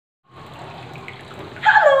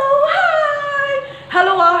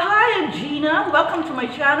Gina. Welcome to my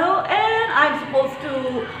channel, and I'm supposed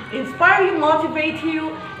to inspire you, motivate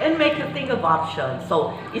you, and make you think of options.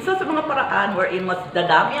 So, isa sa mga paraan wherein mas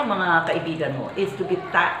dadami ang mga kaibigan mo is to be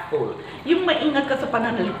tactful. Yung maingat ka sa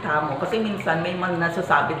pananalita mo kasi minsan may mga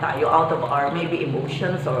nasasabi tayo out of our maybe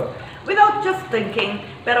emotions or without just thinking,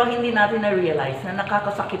 pero hindi natin na-realize na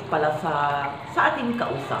nakakasakit pala sa ating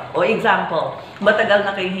kausap. O example, matagal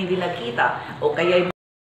na kayo hindi nagkita o kaya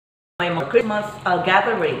may mga Christmas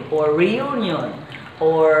gathering or reunion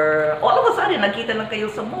or all of a sudden nagkita lang kayo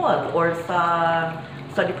sa mall or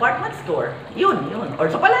sa department store. Yun. Or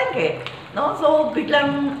sa palengke. No? So,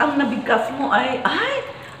 biglang ang nabigkas mo ay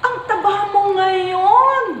ang taba mo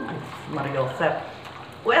ngayon! Mario Joseph.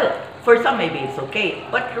 Well, for some maybe it's okay.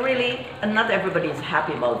 But really, not everybody is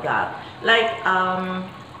happy about that. Like,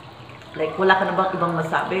 wala ka na bang ibang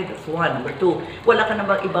masabi? That's one. Number two, wala ka na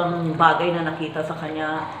bang ibang bagay na nakita sa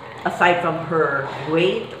kanya aside from her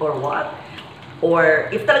weight or what?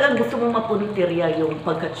 Or if talagang gusto mong mapuntirya yung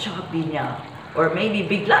pagka-chubby niya, or maybe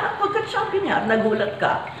bigla ang pagka-chubby niya, nagulat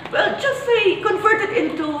ka, well, just say, convert it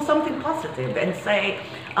into something positive and say,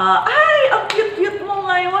 ang cute-cute mo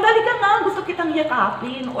ngayon, dali ka nga, gusto kitang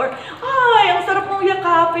yakapin, or, ang sarap mong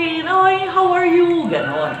yakapin, how are you?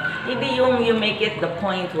 Ganon. Hindi yung you make it the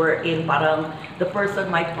point wherein parang the person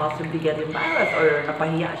might possibly get embarrassed or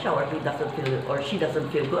napahiya siya or he doesn't feel or she doesn't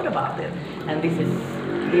feel good about it. And this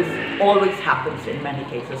always happens in many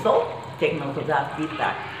cases. So, take note of that, be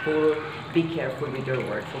tactful, be careful with your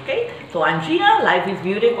words, okay? So I'm Gina, life is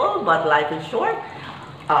beautiful, but life is short.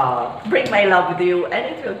 Bring my love with you and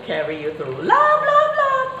it will carry you through. Love, love, love!